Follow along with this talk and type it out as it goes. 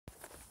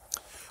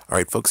All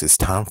right, folks, it's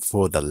time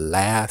for the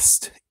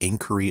last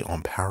inquiry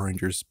on Power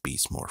Rangers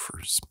Beast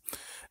Morphers.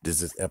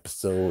 This is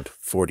episode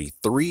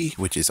 43,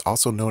 which is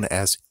also known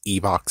as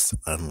Evox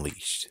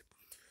Unleashed.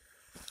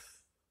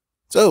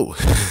 So,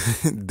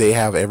 they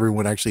have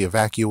everyone actually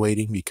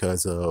evacuating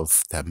because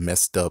of that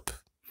messed up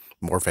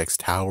Morphex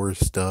Tower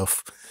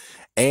stuff.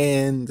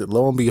 And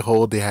lo and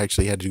behold, they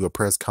actually had to do a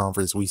press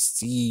conference. We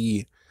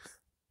see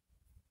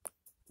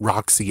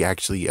Roxy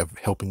actually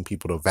helping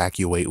people to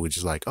evacuate, which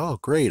is like, oh,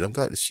 great, I'm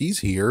glad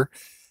she's here.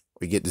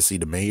 We get to see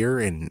the mayor,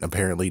 and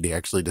apparently they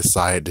actually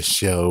decided to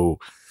show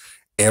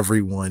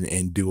everyone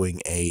and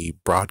doing a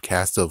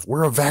broadcast of,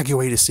 we're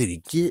evacuating the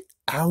city, get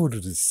out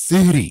of the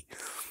city.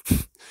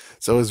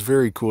 So it's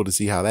very cool to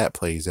see how that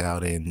plays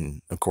out.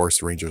 And of course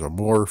the Rangers are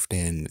morphed,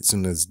 and as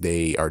soon as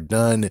they are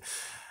done,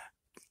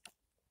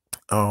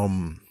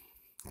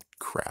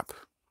 crap.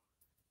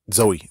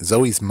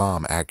 Zoe's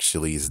mom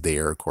actually is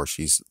there. Of course,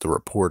 she's the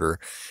reporter,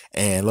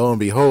 and lo and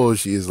behold,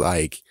 she is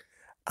like,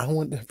 I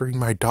want to bring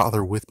my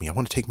daughter with me. I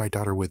want to take my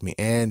daughter with me.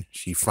 And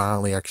she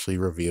finally actually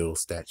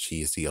reveals that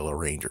she is the Yellow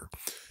Ranger.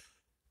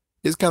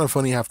 It's kind of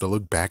funny. I have to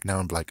look back now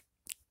and be like,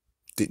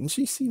 didn't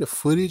she see the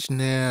footage?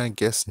 Nah, I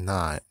guess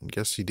not. I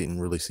guess she didn't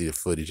really see the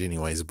footage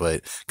anyways.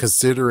 But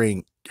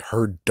considering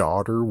her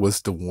daughter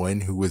was the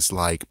one who was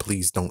like,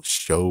 please don't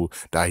show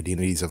the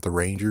identities of the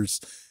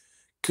Rangers,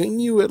 couldn't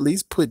you at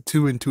least put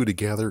two and two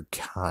together?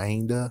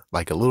 Kinda.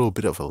 Like a little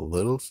bit of a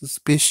little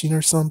suspicion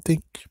or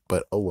something.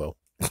 But oh well.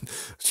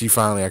 She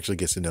finally actually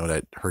gets to know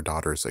that her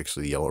daughter is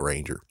actually the Yellow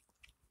Ranger.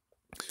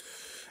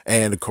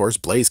 And of course,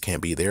 Blaze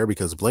can't be there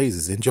because Blaze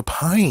is in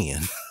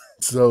Japan.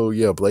 So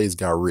yeah, Blaze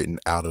got written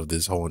out of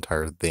this whole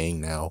entire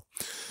thing now.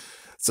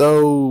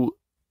 So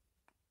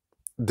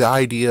the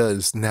idea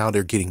is now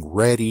they're getting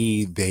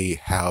ready. They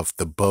have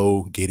the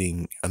bow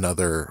getting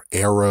another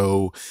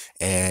arrow.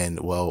 And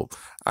well,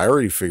 I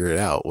already figured it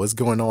out. What's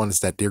going on is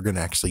that they're going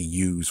to actually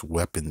use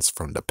weapons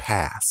from the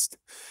past.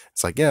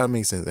 It's like, yeah, it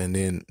makes sense. And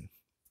then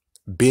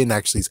Ben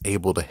actually is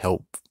able to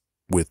help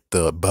with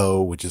the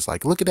bow, which is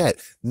like, look at that.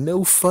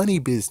 No funny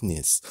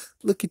business.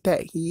 Look at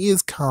that. He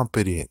is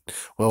competent.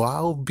 Well,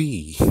 I'll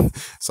be.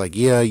 It's like,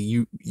 yeah,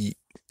 you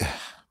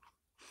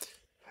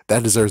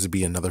that deserves to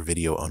be another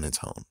video on its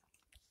own.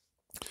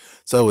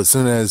 So as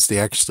soon as they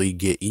actually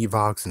get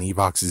Evox and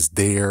Evox is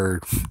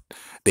there,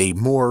 they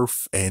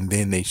morph, and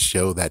then they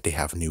show that they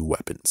have new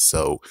weapons.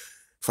 So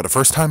for the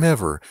first time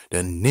ever,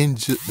 this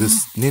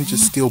Ninja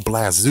Steel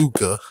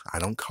Blazooka, I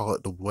don't call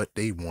it what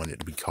they want it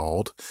to be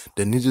called,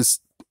 the Ninja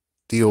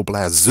Steel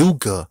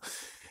Blazooka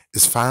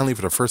is finally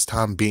for the first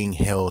time being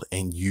held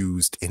and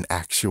used in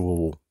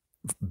actual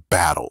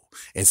battle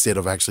instead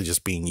of actually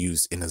just being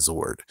used in a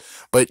Zord.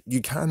 But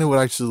you kind of would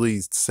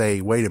actually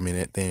say, wait a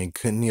minute, then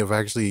couldn't you have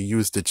actually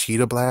used the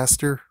Cheetah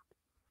Blaster?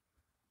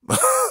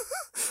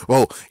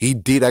 Well, he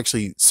did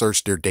actually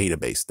search their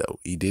database, though.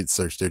 He did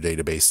search their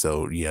database,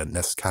 so yeah,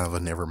 that's kind of a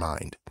never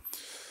mind.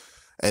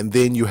 And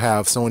then you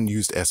have someone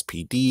used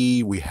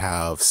SPD. We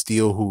have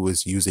Steel, who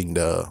is using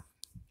the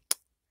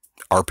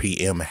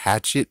RPM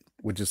hatchet,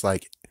 which is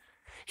like,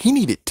 he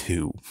needed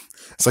two.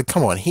 It's like,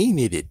 come on, he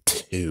needed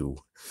two.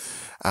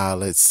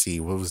 Let's see,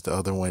 what was the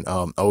other one?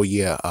 Oh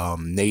yeah,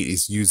 Nate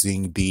is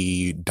using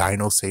the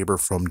Dino Saber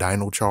from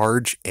Dino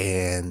Charge,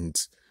 and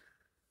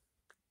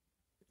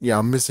yeah,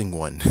 I'm missing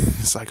one.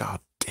 It's like, oh,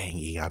 dang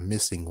it, I'm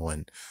missing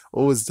one.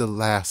 What was the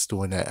last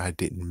one that I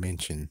didn't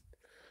mention?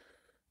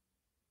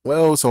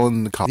 Well, so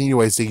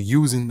anyways, they're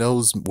using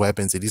those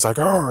weapons, and he's like,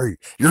 oh,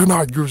 you're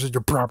not using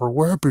your proper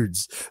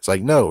weapons. It's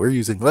like, no, we're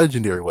using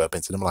legendary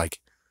weapons. And I'm like,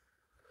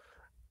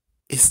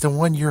 is the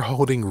one you're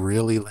holding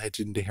really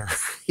legendary?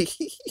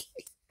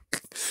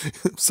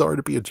 I'm sorry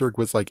to be a jerk,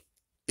 but it's like,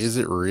 is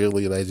it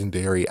really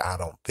legendary? I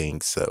don't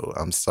think so.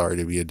 I'm sorry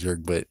to be a jerk,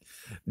 but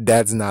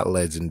that's not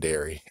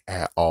legendary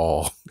at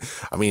all.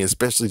 I mean,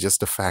 especially just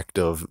the fact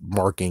of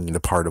marking the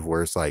part of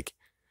where it's like,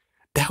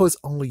 that was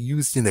only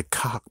used in the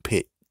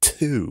cockpit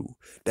too.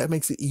 That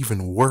makes it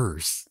even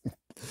worse.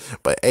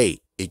 But hey,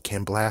 it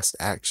can blast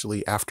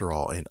actually after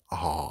all. And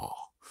while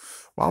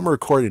I'm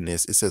recording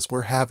this, it says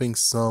we're having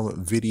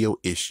some video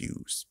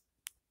issues.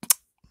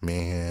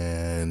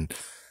 Man,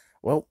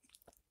 well,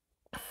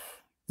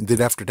 then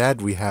after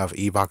that, we have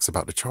Evox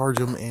about to charge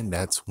them, and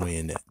that's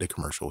when the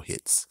commercial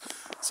hits.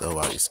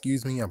 So,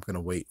 excuse me, I'm going to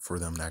wait for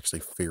them to actually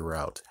figure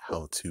out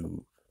how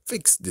to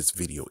fix this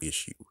video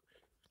issue.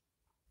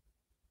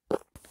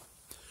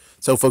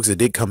 So, folks, it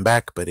did come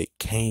back, but it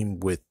came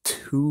with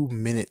 2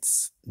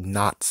 minutes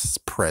not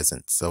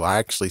present. So, I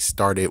actually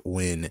started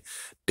when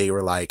they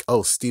were like,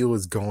 oh, Steel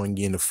is going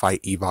in to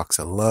fight Evox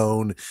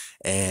alone,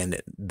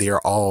 and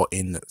they're all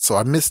in. So,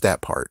 I missed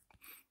that part.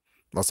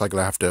 Most likely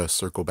I have to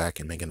circle back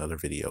and make another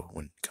video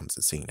when it comes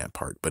to seeing that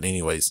part. But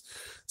anyways,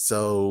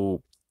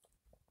 so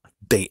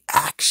they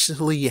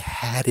actually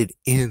had it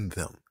in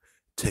them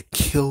to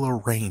kill a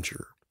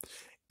Ranger.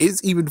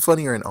 It's even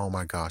funnier, and oh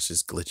my gosh,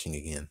 it's glitching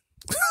again.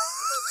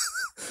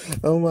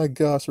 Oh my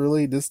gosh,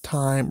 really? This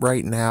time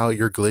right now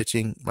you're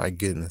glitching? My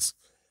goodness.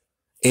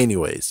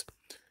 Anyways,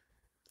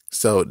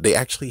 So they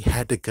actually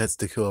had the guts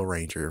to kill a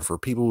ranger. And for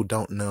people who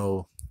don't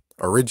know,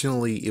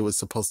 originally it was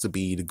supposed to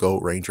be the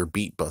Gold Ranger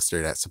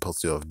Beatbuster that's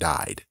supposed to have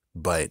died,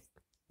 but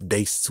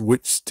they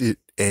switched it,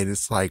 and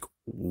it's like,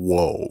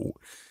 whoa,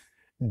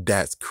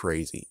 that's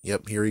crazy.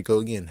 Yep, here we go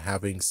again,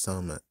 having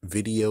some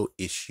video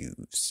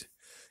issues.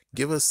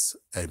 Give us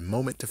a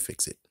moment to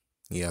fix it.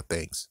 Yeah,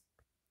 thanks.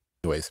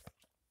 Anyways,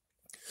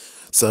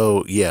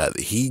 so yeah,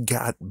 he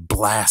got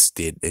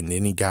blasted and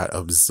then he got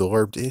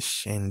absorbed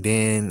ish, and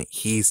then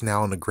he's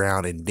now on the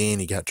ground, and then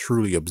he got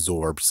truly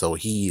absorbed. So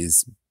he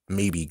is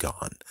maybe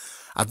gone.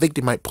 I think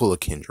they might pull a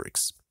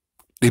Kendricks.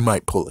 They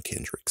might pull a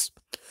Kendricks.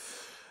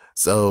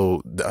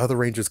 So the other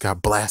Rangers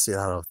got blasted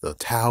out of the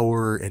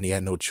tower, and he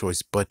had no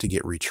choice but to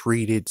get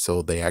retreated.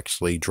 So they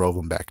actually drove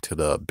him back to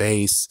the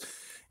base.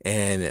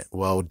 And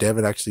well,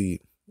 Devin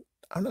actually,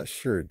 I'm not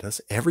sure.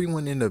 Does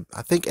everyone in the,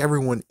 I think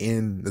everyone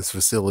in this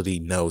facility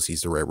knows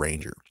he's the Red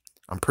Ranger.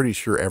 I'm pretty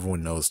sure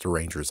everyone knows the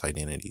Rangers'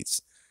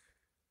 identities.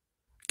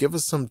 Give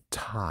us some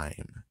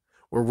time.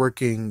 We're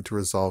working to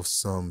resolve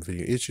some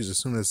video issues. As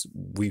soon as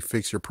we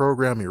fix your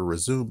program, you'll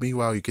resume.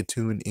 Meanwhile, you can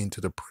tune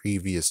into the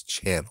previous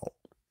channel.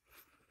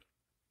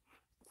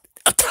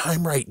 A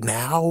time right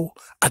now?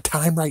 A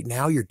time right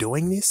now you're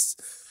doing this?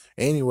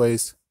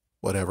 Anyways,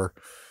 whatever.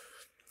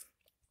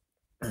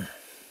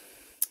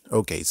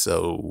 Okay,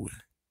 so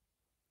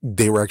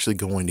they were actually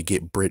going to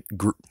get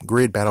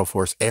Grid Battle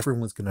Force.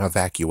 Everyone's going to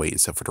evacuate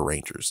except for the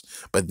Rangers.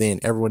 But then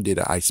everyone did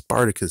an I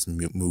Spartacus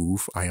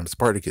move. I am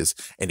Spartacus.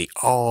 And they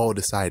all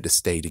decided to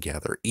stay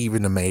together.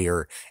 Even the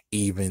mayor,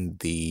 even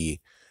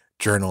the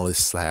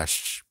journalist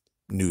slash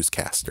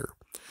newscaster.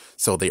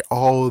 So they're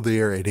all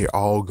there, and they're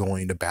all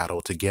going to battle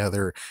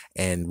together.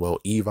 And well,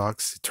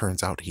 Evox, it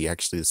turns out he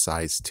actually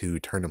decides to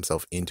turn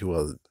himself into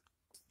a,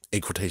 in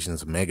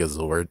quotations,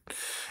 Megazord.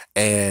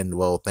 And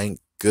well,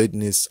 thank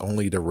goodness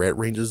only the Red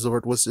Ranger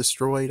Zord was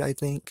destroyed, I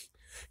think.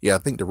 Yeah, I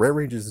think the Red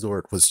Ranger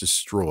Zord was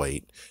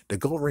destroyed. The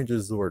Gold Ranger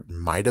Zord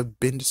might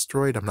have been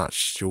destroyed, I'm not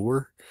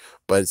sure.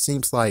 But it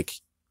seems like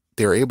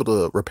they were able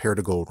to repair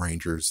the Gold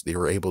Rangers. They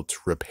were able to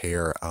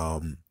repair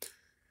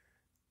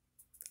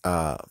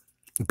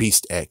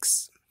Beast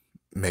X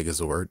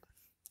Megazord.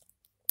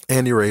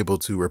 And they were able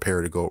to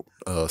repair the Gold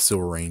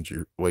Silver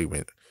Ranger. Wait a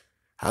minute.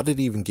 How did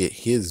he even get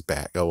his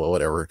back? Oh, well,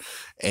 whatever.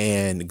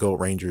 And Gold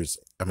Rangers,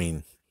 I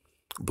mean,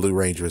 Blue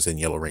Rangers and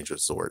Yellow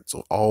Rangers Zords.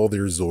 So all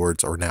their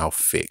Zords are now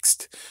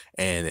fixed.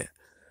 And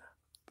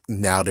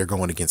now they're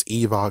going against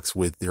Evox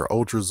with their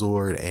Ultra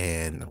Zord.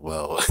 And,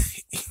 well,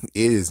 it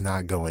is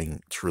not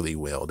going truly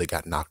well. They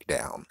got knocked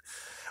down.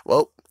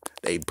 Well,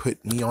 they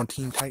put me on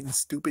Teen Titans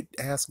stupid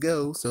ass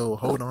go. So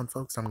hold on,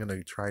 folks. I'm going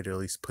to try to at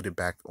least put it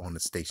back on the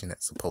station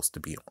that's supposed to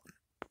be on.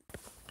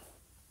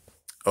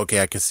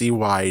 Okay, I can see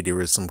why there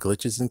was some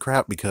glitches and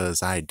crap,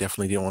 because I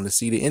definitely didn't want to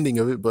see the ending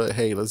of it, but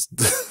hey, let's...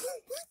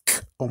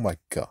 Oh my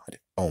god.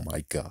 Oh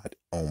my god.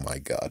 Oh my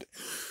god.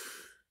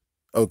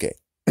 Okay.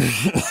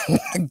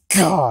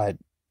 God.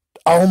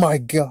 Oh my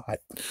god.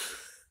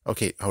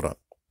 Okay, hold on.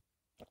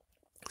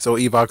 So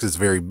Evox is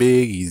very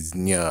big. He's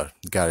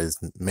got his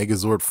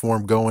Megazord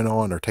form going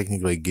on, or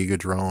technically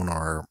Gigadrone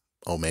or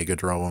Omega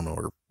Drone,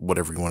 or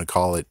whatever you want to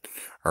call it,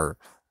 or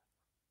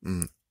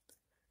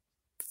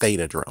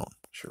Theta Drone.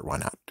 Sure, why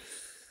not?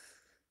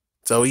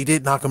 So he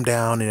did knock him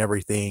down and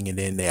everything, and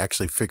then they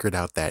actually figured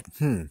out that,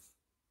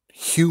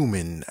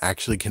 human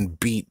actually can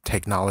beat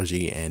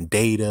technology and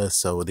data,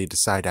 so they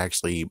decide to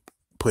actually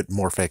put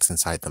Morphex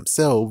inside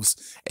themselves,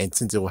 and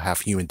since it will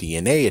have human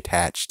DNA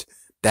attached,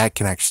 that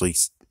can actually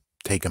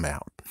take them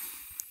out.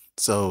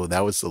 So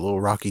that was a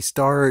little rocky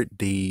start.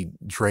 They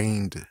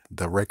drained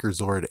the Wrecker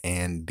Zord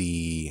and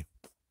the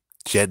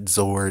Jet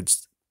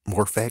Zord's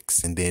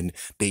Morphex, and then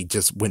they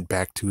just went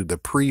back to the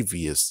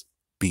previous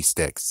Beast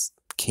X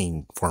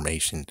King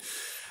formation.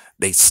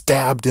 They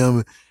stabbed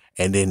him,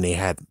 and then they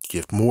had to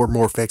give more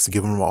Morphex and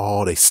give him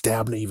all. They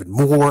stabbed him even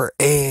more,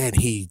 and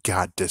he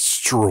got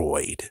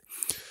destroyed.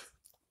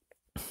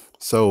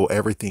 So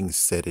everything's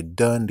said and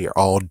done. They're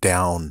all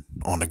down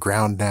on the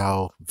ground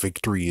now.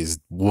 Victory is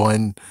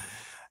won.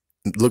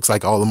 It looks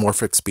like all the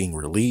Morphex being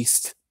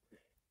released.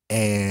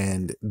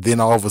 And then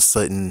all of a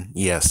sudden,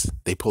 yes,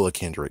 they pull a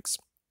Kendricks.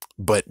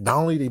 But not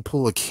only they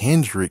pull a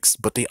Kendricks,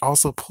 but they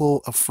also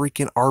pull a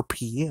freaking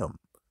RPM.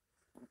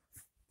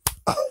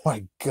 Oh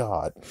my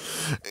god.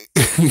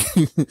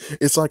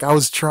 It's like I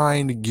was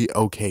trying to get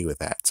okay with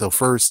that. So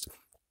first,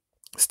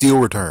 Steel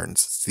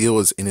returns. Steel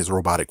is in his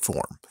robotic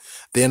form.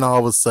 Then all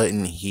of a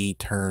sudden, he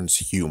turns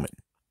human.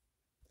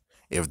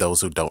 If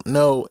those who don't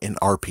know, in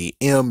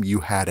RPM, you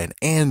had an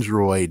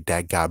android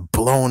that got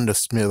blown to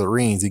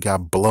smithereens. He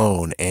got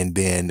blown, and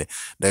then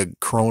the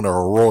Corona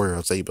Aurora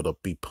was able to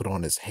be put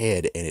on his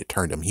head, and it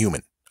turned him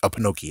human. A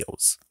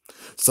Pinocchio's.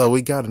 So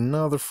we got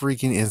another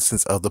freaking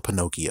instance of the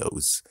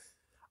Pinocchios.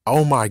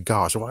 Oh my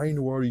gosh, why in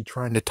the world are you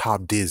trying to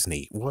top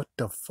Disney? What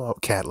the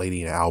fuck, Cat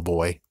Lady and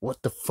Owlboy?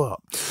 What the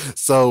fuck?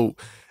 So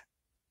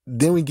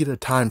then we get a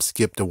time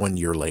skip to 1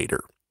 year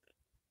later.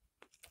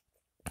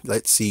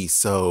 Let's see.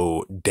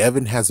 So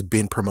Devin has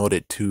been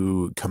promoted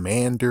to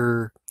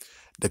commander.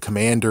 The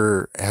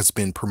commander has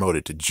been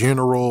promoted to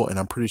general, and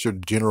I'm pretty sure the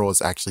general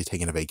is actually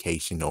taking a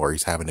vacation or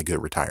he's having a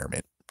good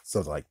retirement.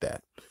 Something like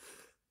that.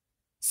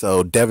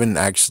 So Devin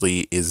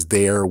actually is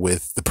there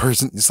with the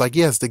person. It's like,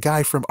 yes, the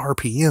guy from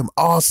RPM.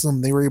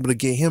 Awesome. They were able to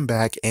get him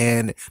back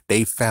and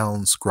they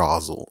found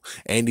Scrozzle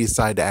and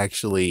decide to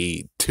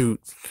actually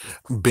toot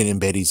Ben and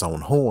Betty's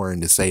own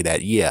horn to say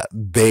that, yeah,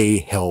 they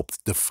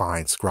helped to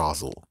find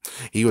Scrozzle.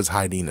 He was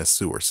hiding in a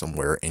sewer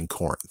somewhere in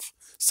Corinth.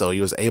 So he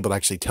was able to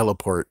actually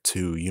teleport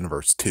to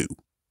Universe 2.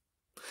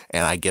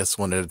 And I guess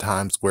one of the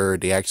times where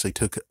they actually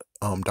took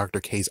Dr.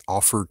 K's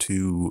offer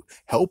to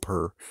help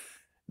her,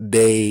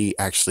 they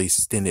actually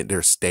extended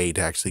their stay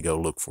to actually go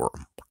look for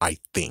him, I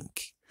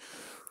think.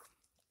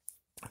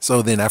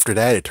 So then after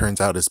that, it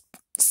turns out it's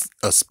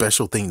a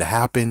special thing to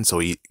happen. So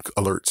he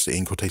alerts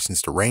in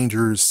quotations to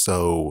Rangers.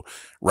 So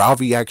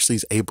Ravi actually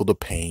is able to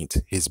paint.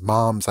 His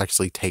mom's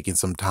actually taking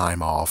some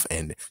time off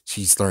and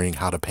she's learning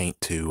how to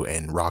paint too.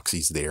 And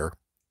Roxy's there.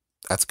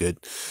 That's good.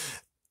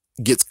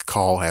 Gets a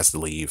call, has to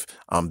leave.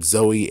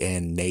 Zoe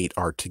and Nate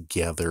are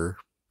together.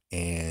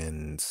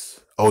 And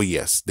oh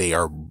yes, they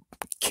are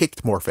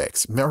kicked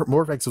Morphex.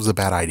 Morphex was a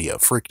bad idea.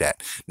 Frick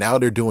that. Now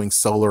they're doing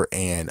solar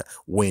and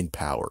wind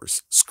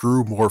powers.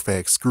 Screw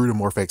Morphex. Screw the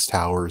Morphex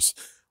towers.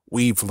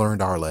 We've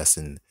learned our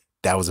lesson.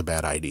 That was a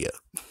bad idea.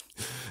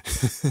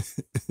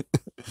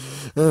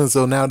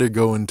 So now they're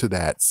going to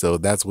that. So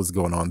that's what's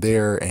going on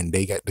there. And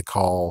they get the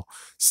call.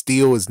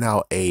 Steel is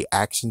now a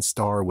action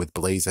star with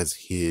Blaze as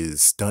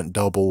his stunt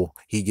double.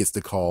 He gets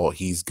the call.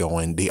 He's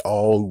going. They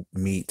all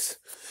meet.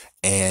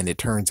 And it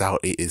turns out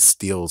it is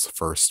Steel's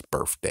first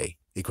birthday.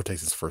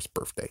 Equitase's first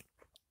birthday.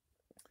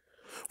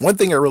 One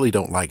thing I really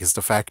don't like is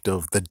the fact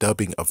of the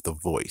dubbing of the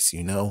voice,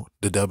 you know?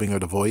 The dubbing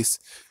of the voice.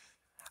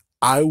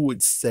 I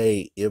would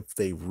say if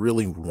they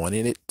really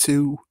wanted it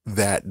to,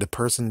 that the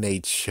person they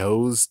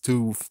chose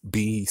to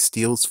be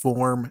Steel's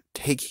form,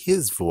 take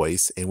his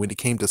voice, and when it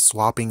came to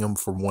swapping him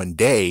for one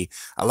day,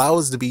 allow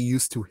us to be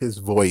used to his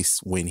voice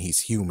when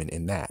he's human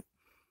in that.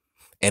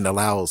 And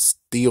allows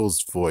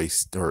Steel's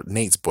voice or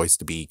Nate's voice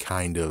to be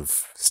kind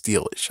of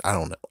Steelish. I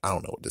don't know. I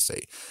don't know what to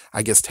say.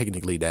 I guess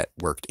technically that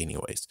worked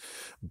anyways.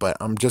 But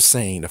I'm just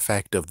saying the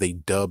fact of they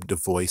dubbed the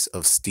voice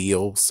of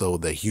Steel so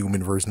the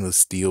human version of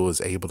Steel is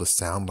able to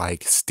sound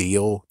like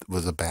Steel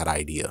was a bad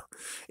idea.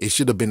 It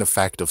should have been the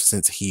fact of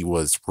since he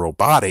was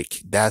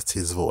robotic, that's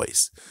his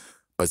voice.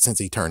 But since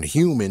he turned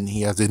human,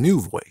 he has a new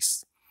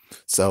voice.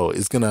 So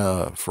it's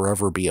gonna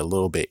forever be a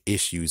little bit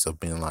issues of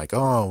being like,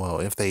 oh well,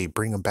 if they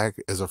bring him back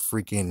as a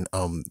freaking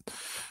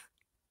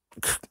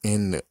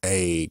in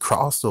a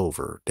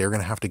crossover, they're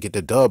gonna have to get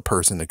the dub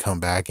person to come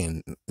back,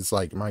 and it's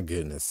like, my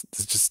goodness,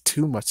 it's just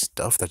too much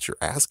stuff that you're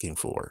asking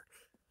for.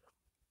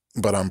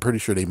 But I'm pretty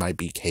sure they might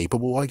be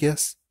capable. I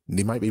guess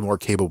they might be more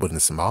capable than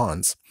the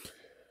Simons.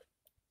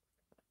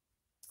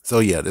 So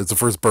yeah, it's the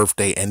first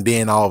birthday, and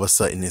then all of a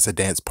sudden it's a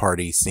dance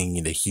party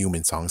singing the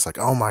human song. It's like,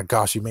 oh my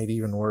gosh, you made it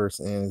even worse,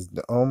 and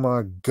oh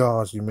my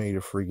gosh, you made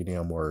it freaking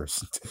damn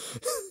worse.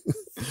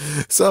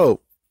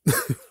 So,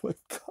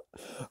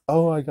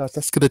 oh my gosh,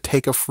 that's gonna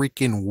take a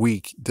freaking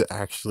week to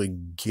actually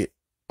get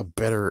a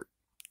better.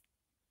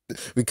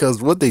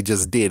 Because what they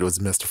just did was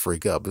mess the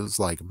freak up. It was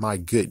like, my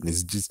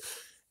goodness, just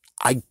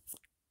I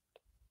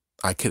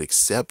I could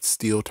accept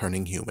Steel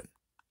turning human.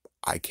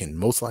 I can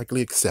most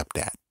likely accept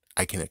that.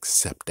 I can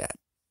accept that.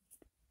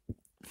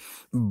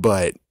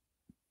 But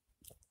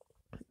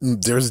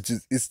there's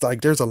just, it's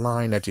like there's a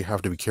line that you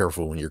have to be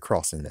careful when you're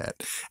crossing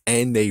that.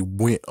 And they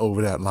went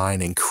over that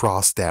line and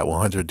crossed that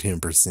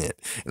 110%.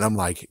 And I'm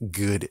like,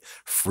 good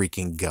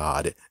freaking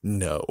God,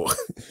 no.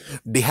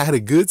 They had a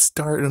good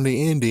start on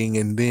the ending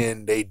and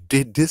then they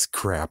did this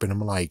crap. And I'm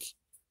like,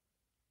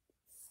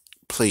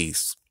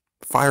 please.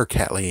 Fire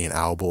Cat Lady and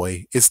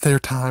Owlboy. It's their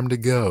time to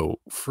go.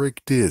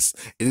 Frick this.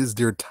 It is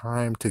their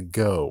time to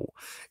go.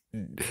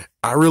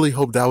 I really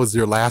hope that was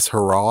your last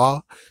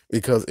hurrah,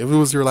 because if it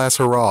was your last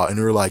hurrah and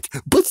you were like,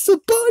 but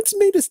the bugs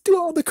made us do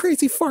all the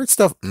crazy fart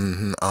stuff.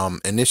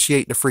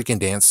 Initiate the freaking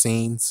dance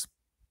scenes.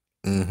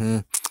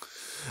 The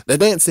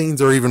dance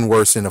scenes are even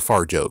worse than the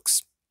fart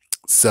jokes.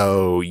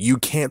 So you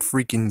can't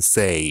freaking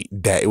say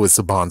that it was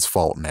Saban's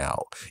fault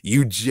now.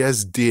 You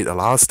just did a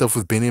lot of stuff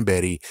with Ben and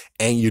Betty,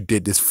 and you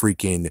did this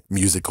freaking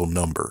musical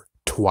number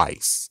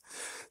twice.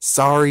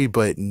 Sorry,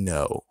 but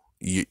no.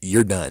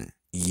 You're done.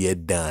 You're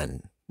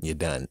done. You're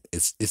done.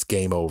 It's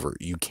game over.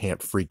 You can't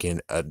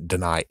freaking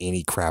deny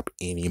any crap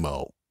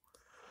anymore.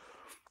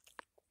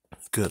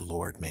 Good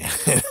Lord, man.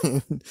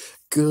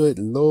 Good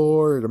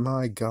Lord.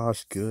 My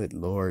gosh. Good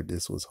Lord.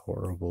 This was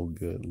horrible.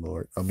 Good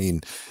Lord. I mean,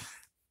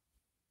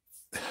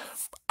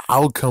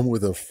 I'll come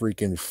with a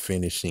freaking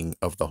finishing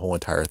of the whole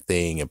entire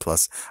thing. And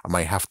plus, I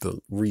might have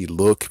to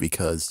relook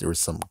because there were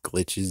some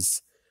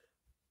glitches.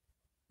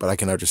 But I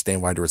can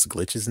understand why there was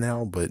glitches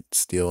now. But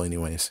still,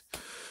 anyways.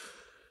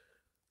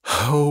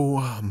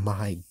 Oh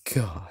my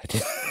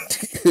God.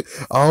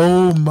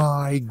 Oh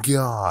my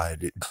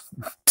God.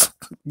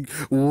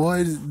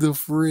 What the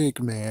frick,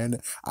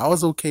 man? I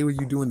was okay with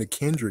you doing the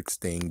Kendricks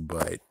thing,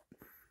 but.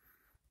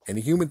 And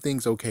the human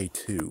thing's okay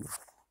too.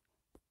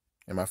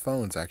 And my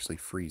phone's actually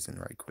freezing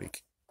right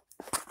quick.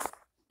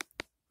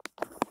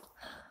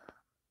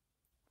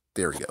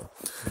 There we go.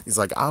 He's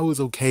like, I was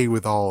okay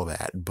with all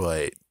that,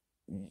 but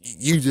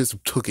you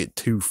just took it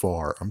too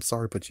far. I'm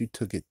sorry, but you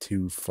took it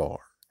too far.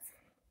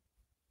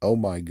 Oh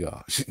my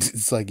gosh.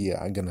 It's like,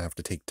 yeah, I'm gonna have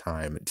to take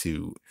time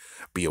to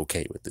be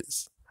okay with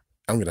this.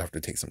 I'm gonna have to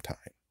take some time.